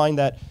and we find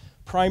that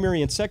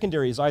primary and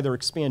secondary is either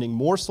expanding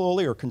more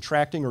slowly or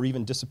contracting or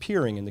even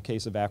disappearing in the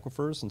case of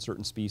aquifers and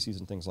certain species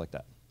and things like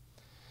that.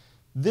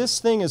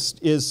 This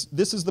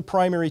is the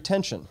primary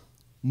tension.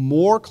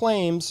 More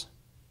claims,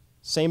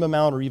 same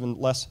amount or even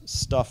less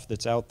stuff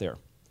that's out there.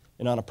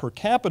 And on a per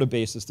capita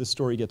basis, this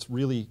story gets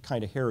really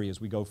kind of hairy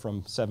as we go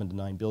from 7 to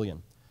 9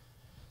 billion.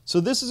 So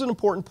this is an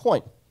important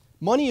point.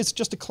 Money is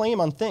just a claim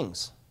on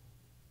things.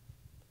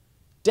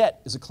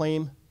 Debt is a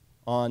claim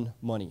on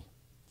money,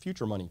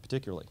 future money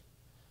particularly.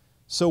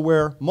 So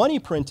where money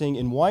printing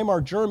in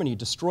Weimar Germany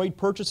destroyed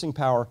purchasing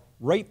power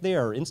right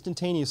there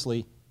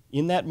instantaneously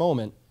in that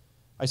moment,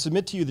 I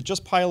submit to you that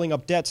just piling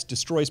up debts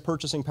destroys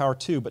purchasing power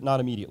too, but not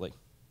immediately.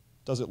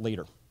 Does it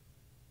later.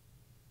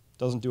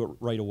 Doesn't do it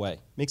right away.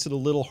 Makes it a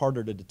little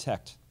harder to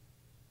detect.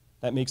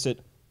 That makes it,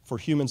 for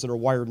humans that are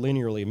wired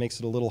linearly, it makes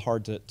it a little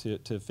hard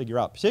to figure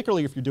out,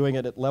 particularly if you're doing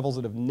it at levels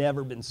that have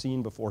never been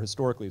seen before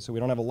historically, so we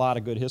don't have a lot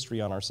of good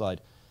history on our side.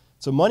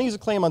 So money is a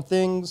claim on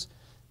things,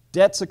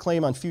 debt's a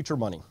claim on future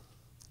money.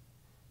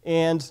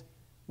 And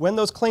when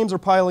those claims are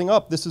piling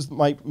up, this is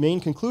my main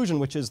conclusion,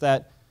 which is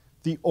that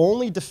the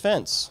only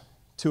defense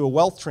to a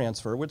wealth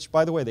transfer, which,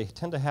 by the way, they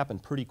tend to happen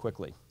pretty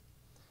quickly,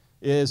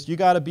 is you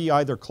got to be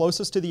either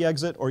closest to the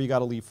exit or you got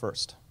to leave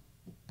first.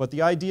 But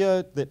the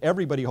idea that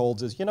everybody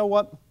holds is, you know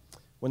what?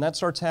 When that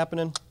starts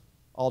happening,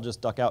 I'll just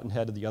duck out and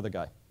head to the other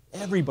guy.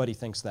 Everybody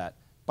thinks that.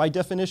 By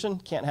definition,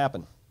 can't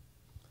happen.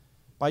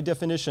 By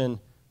definition,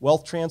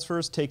 wealth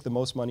transfers take the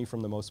most money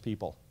from the most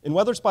people. And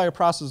whether it's by a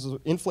process of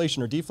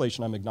inflation or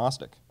deflation, I'm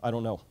agnostic. I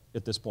don't know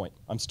at this point.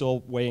 I'm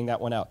still weighing that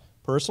one out.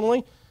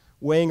 Personally,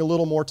 weighing a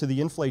little more to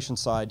the inflation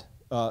side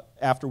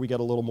after we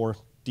get a little more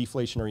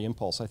deflationary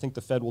impulse. I think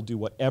the Fed will do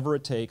whatever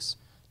it takes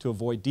to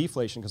avoid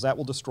deflation, because that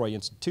will destroy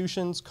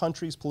institutions,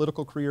 countries,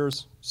 political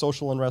careers,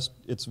 social unrest.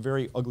 It's a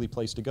very ugly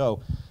place to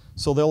go.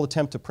 So they'll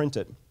attempt to print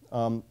it.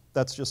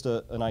 That's just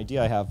an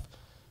idea I have.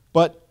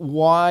 But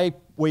why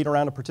wait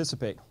around to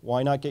participate?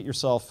 Why not get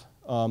yourself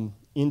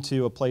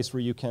into a place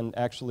where you can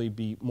actually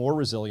be more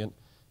resilient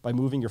by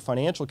moving your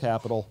financial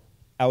capital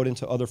out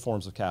into other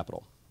forms of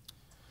capital?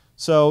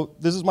 So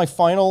this is my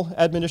final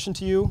admonition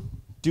to you.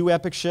 Do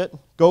epic shit.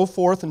 Go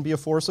forth and be a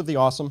force of the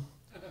awesome.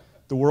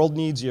 The world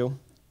needs you.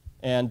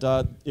 And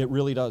it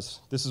really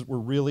does. We're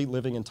really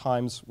living in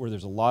times where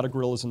there's a lot of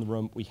gorillas in the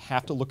room. We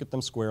have to look at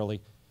them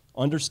squarely,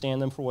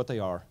 understand them for what they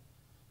are,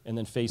 and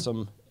then face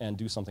them and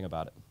do something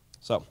about it.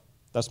 So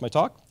that's my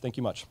talk. Thank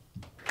you much.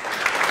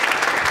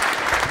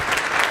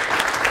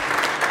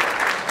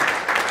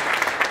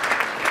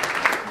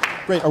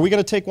 Great. Are we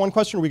going to take one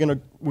question? Or are we going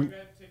to? We're going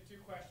to take 2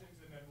 questions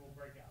and then we'll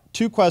break out.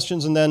 2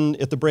 questions, and then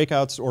at the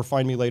breakouts, or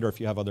find me later if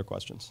you have other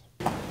questions.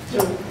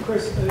 So,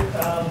 Chris,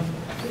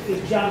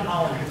 John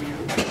Holland,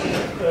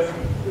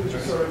 who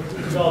sort of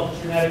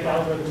developed genetic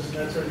algorithms and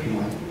that sort of thing,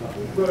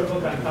 wrote a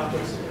book on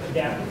complex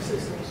adaptive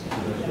systems.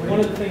 And one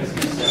of the things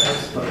he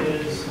says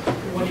is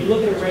when you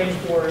look at a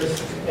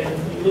rainforest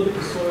and you look at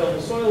the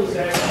soil is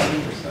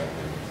actually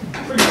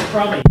pretty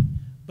crummy.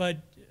 But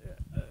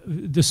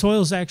the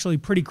soil is actually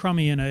pretty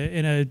crummy in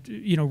a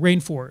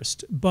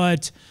rainforest.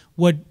 But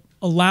what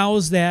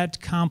allows that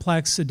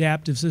complex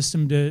adaptive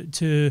system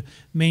to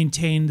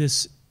maintain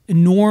this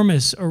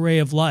enormous array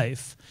of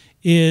life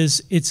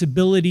is its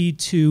ability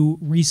to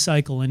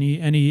recycle,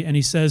 and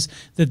he says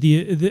that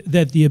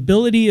the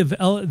ability of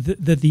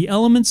that the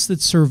elements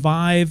that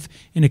survive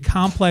in a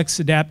complex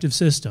adaptive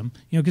system,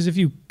 because if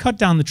you cut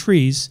down the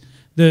trees,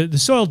 the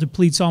soil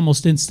depletes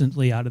almost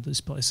instantly out of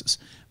these places.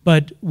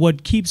 But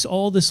what keeps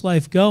all this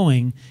life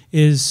going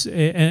is,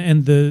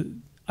 and the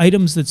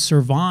items that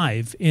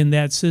survive in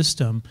that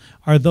system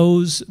are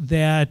those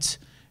that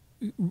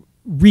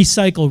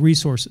recycle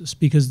resources,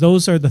 because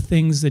those are the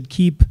things that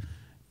keep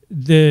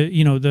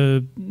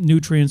the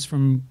nutrients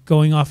from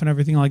going off and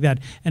everything like that.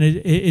 And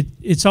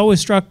it's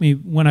always struck me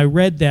when I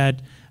read that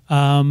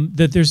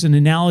that there's an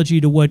analogy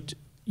to what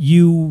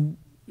you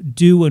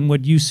do and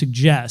what you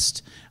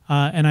suggest.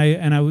 And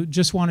I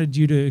just wanted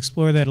you to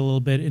explore that a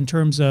little bit in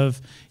terms of,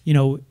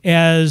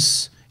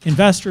 as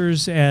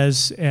investors,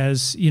 as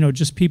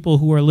just people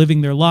who are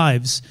living their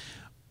lives,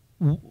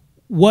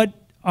 what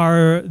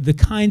are the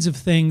kinds of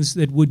things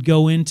that would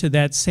go into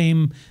that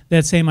same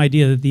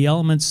idea, that the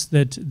elements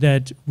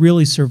that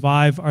really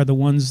survive are the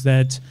ones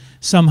that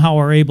somehow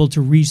are able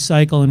to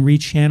recycle and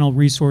rechannel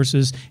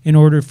resources in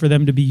order for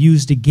them to be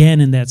used again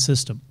in that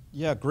system?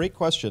 Yeah, great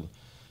question.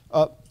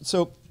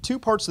 So 2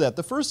 parts of that.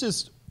 The first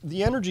is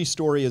the energy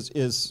story is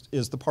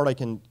the part I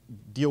can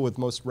deal with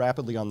most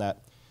rapidly on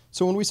that.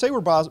 So when we say we're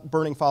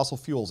burning fossil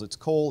fuels, it's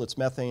coal, it's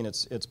methane,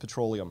 it's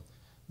petroleum.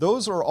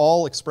 Those are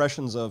all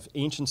expressions of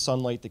ancient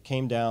sunlight that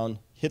came down,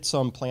 hit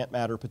some plant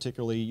matter,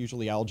 particularly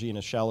usually algae in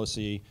a shallow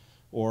sea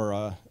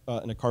or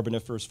in a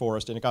carboniferous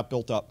forest, and it got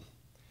built up.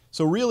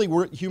 So really,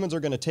 humans are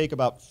going to take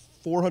about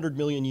 400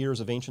 million years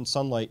of ancient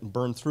sunlight and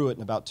burn through it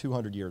in about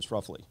 200 years,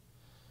 roughly.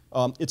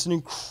 It's an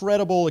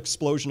incredible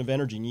explosion of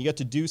energy, and you get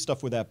to do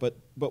stuff with that. But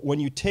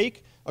when you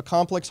take a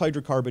complex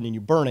hydrocarbon and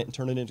you burn it and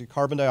turn it into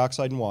carbon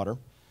dioxide and water,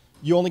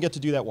 you only get to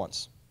do that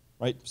once.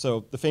 Right?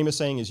 So the famous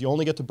saying is you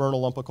only get to burn a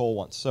lump of coal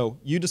once. So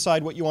you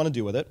decide what you want to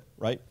do with it,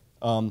 right?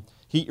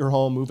 Heat your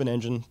home, move an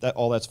engine,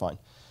 all that's fine.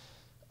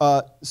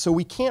 So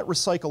we can't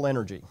recycle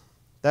energy.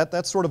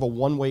 That's sort of a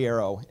one-way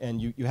arrow,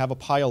 and you have a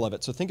pile of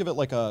it. So think of it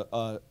like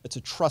it's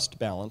a trust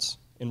balance,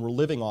 and we're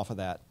living off of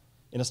that.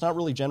 And it's not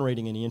really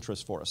generating any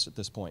interest for us at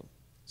this point.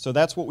 So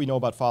that's what we know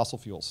about fossil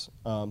fuels.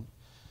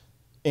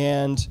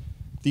 And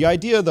the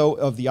idea, though,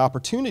 of the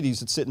opportunities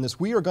that sit in this,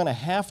 we are going to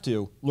have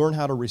to learn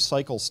how to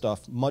recycle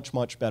stuff much,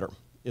 much better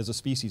as a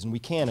species, and we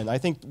can, and I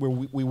think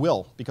we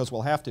will, because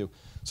we'll have to.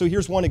 So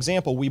here's one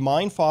example. We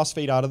mine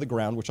phosphate out of the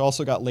ground, which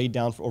also got laid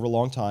down for over a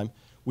long time.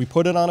 We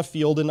put it on a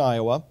field in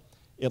Iowa.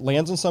 It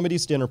lands on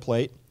somebody's dinner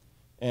plate,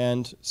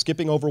 and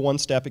skipping over one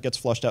step, it gets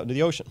flushed out into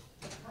the ocean.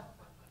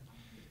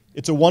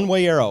 It's a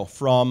one-way arrow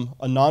from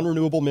a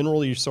non-renewable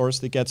mineral resource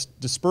that gets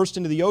dispersed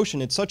into the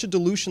ocean at such a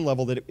dilution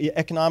level that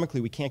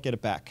economically we can't get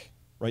it back.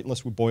 Right,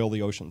 unless we boil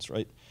the oceans,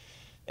 right?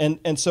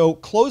 And so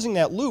closing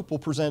that loop will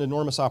present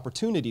enormous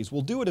opportunities.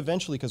 We'll do it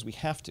eventually because we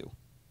have to,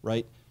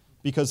 right?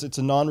 Because it's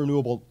a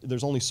non-renewable,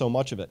 there's only so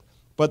much of it.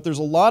 But there's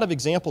a lot of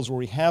examples where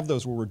we have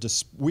those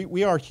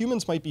where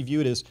humans might be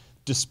viewed as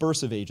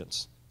dispersive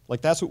agents.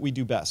 Like that's what we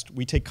do best.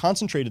 We take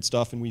concentrated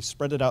stuff and we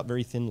spread it out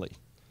very thinly,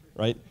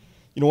 right?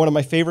 One of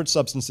my favorite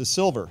substances is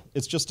silver.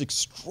 It's just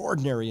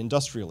extraordinary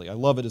industrially. I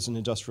love it as an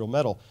industrial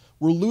metal.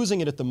 We're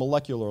losing it at the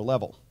molecular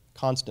level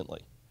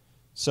constantly.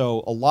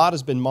 So a lot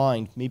has been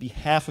mined. Maybe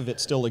half of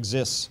it still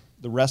exists.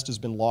 The rest has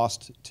been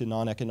lost to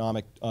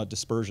non-economic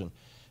dispersion.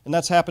 And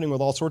that's happening with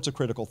all sorts of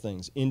critical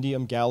things,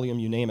 indium, gallium,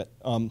 you name it.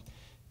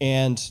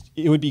 And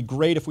it would be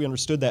great if we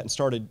understood that and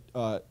started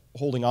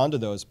holding on to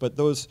those. But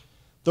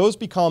those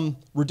become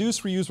reduce,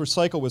 reuse,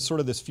 recycle with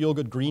sort of this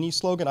feel-good greenie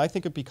slogan. I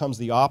think it becomes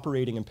the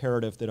operating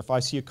imperative that if I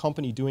see a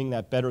company doing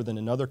that better than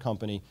another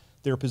company,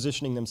 they're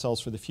positioning themselves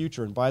for the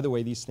future. And by the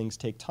way, these things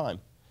take time.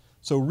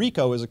 So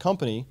Ricoh is a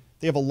company.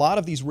 They have a lot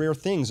of these rare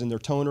things in their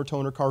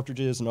toner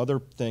cartridges and other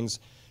things,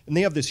 and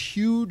they have this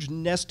huge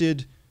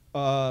nested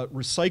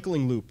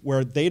recycling loop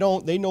where they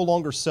no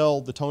longer sell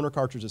the toner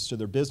cartridges to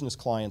their business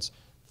clients.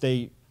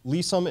 They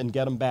lease them and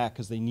get them back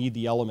because they need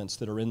the elements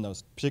that are in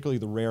those, particularly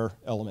the rare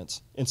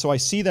elements. And so I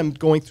see them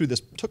going through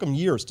this. It took them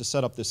years to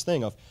set up this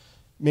thing of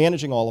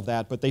managing all of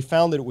that, but they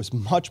found that it was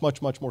much,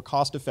 much, much more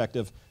cost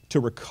effective to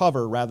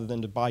recover rather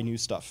than to buy new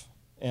stuff.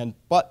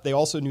 But they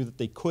also knew that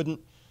they couldn't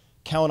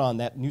count on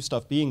that new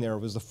stuff being there. It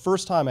was the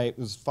first time, it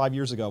was 5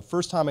 years ago,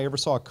 first time I ever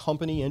saw a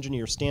company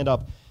engineer stand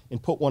up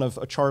and put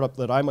a chart up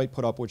that I might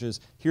put up, which is,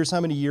 here's how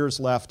many years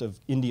left of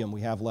indium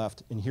we have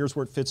left, and here's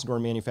where it fits into our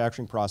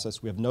manufacturing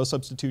process. We have no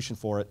substitution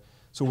for it,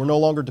 so we're no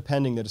longer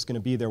depending that it's going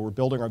to be there. We're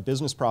building our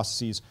business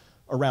processes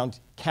around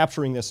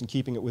capturing this and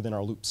keeping it within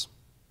our loops.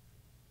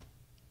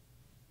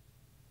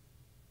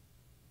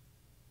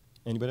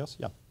 Anybody else?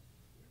 Yeah.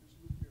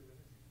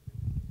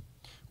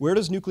 Where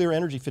does nuclear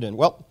energy fit in?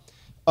 Well,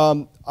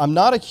 I'm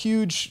not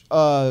hugely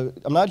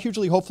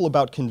hopeful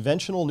about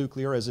conventional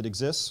nuclear as it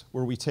exists,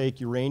 where we take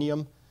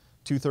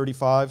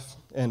uranium-235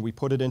 and we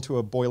put it into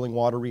a boiling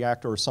water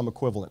reactor or some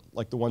equivalent,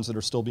 like the ones that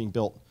are still being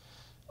built.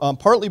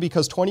 Partly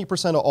because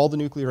 20% of all the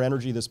nuclear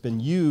energy that's been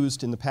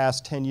used in the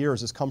past 10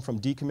 years has come from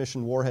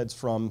decommissioned warheads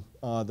from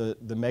the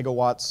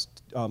megatons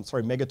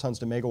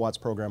to megawatts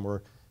program,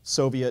 where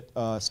Soviet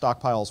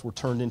stockpiles were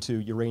turned into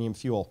uranium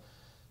fuel.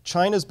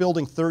 China's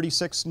building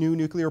 36 new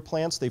nuclear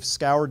plants. They've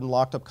scoured and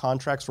locked up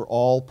contracts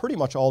for pretty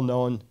much all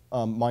known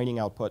mining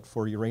output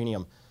for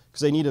uranium,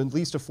 because they need at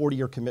least a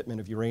 40-year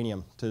commitment of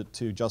uranium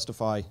to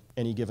justify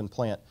any given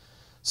plant.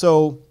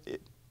 So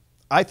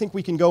I think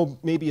we can go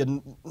maybe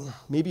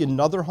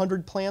another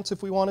 100 plants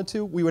if we wanted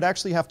to. We would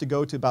actually have to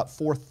go to about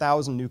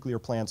 4,000 nuclear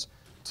plants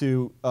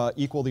to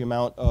equal the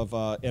amount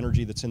of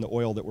energy that's in the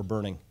oil that we're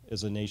burning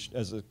as a nation,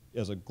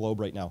 as a globe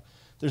right now.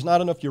 There's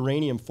not enough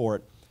uranium for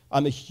it.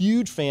 I'm a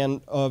huge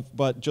fan of,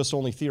 but just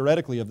only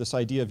theoretically, of this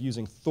idea of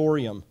using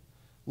thorium,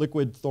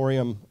 liquid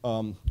thorium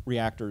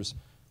reactors.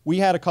 We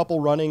had a couple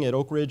running at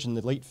Oak Ridge in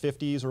the late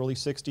 50s, early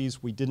 60s.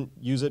 We didn't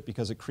use it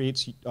because it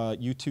creates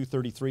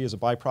U-233 as a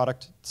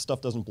byproduct.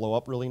 Stuff doesn't blow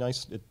up really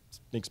nice. It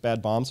makes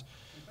bad bombs.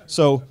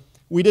 So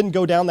we didn't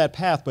go down that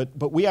path,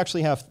 but we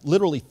actually have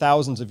literally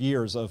thousands of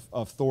years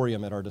of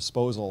thorium at our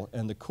disposal.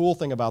 And the cool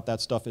thing about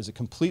that stuff is it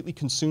completely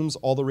consumes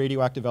all the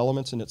radioactive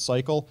elements in its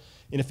cycle.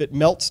 And if it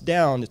melts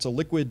down, it's a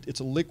liquid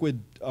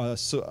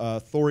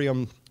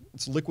thorium,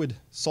 it's a liquid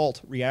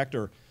salt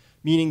reactor,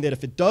 meaning that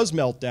if it does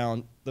melt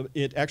down,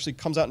 it actually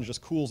comes out and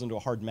just cools into a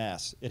hard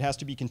mass. It has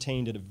to be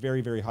contained at a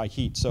very, very high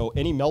heat. So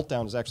any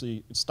meltdown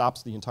it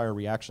stops the entire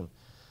reaction.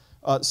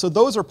 So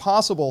those are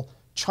possible.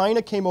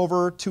 China came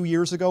over 2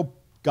 years ago,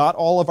 got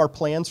all of our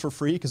plans for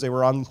free because they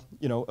were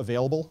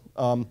available,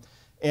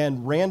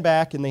 and ran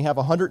back, and they have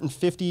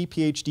 150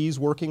 PhDs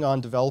working on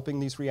developing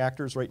these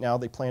reactors right now.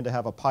 They plan to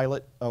have a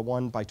pilot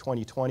one by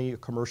 2020, a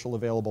commercial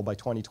available by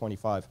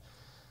 2025.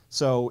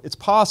 So it's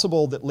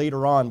possible that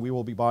later on we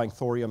will be buying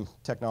thorium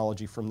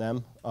technology from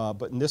them,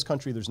 but in this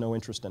country there's no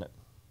interest in it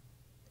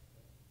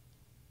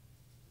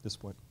at this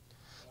point.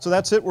 So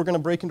that's it. We're going to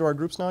break into our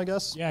groups now, I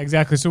guess. Yeah,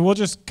 exactly. So we'll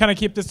just kind of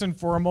keep this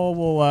informal.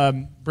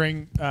 We'll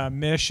bring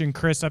Mish and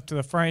Chris up to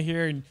the front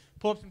here and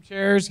pull up some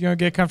chairs,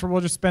 get comfortable.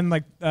 We'll just spend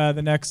like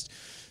the next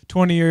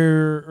 20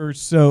 or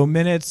so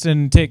minutes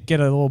and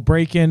get a little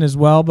break in as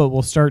well, but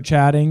we'll start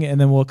chatting,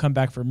 and then we'll come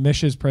back for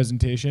Mish's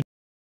presentation.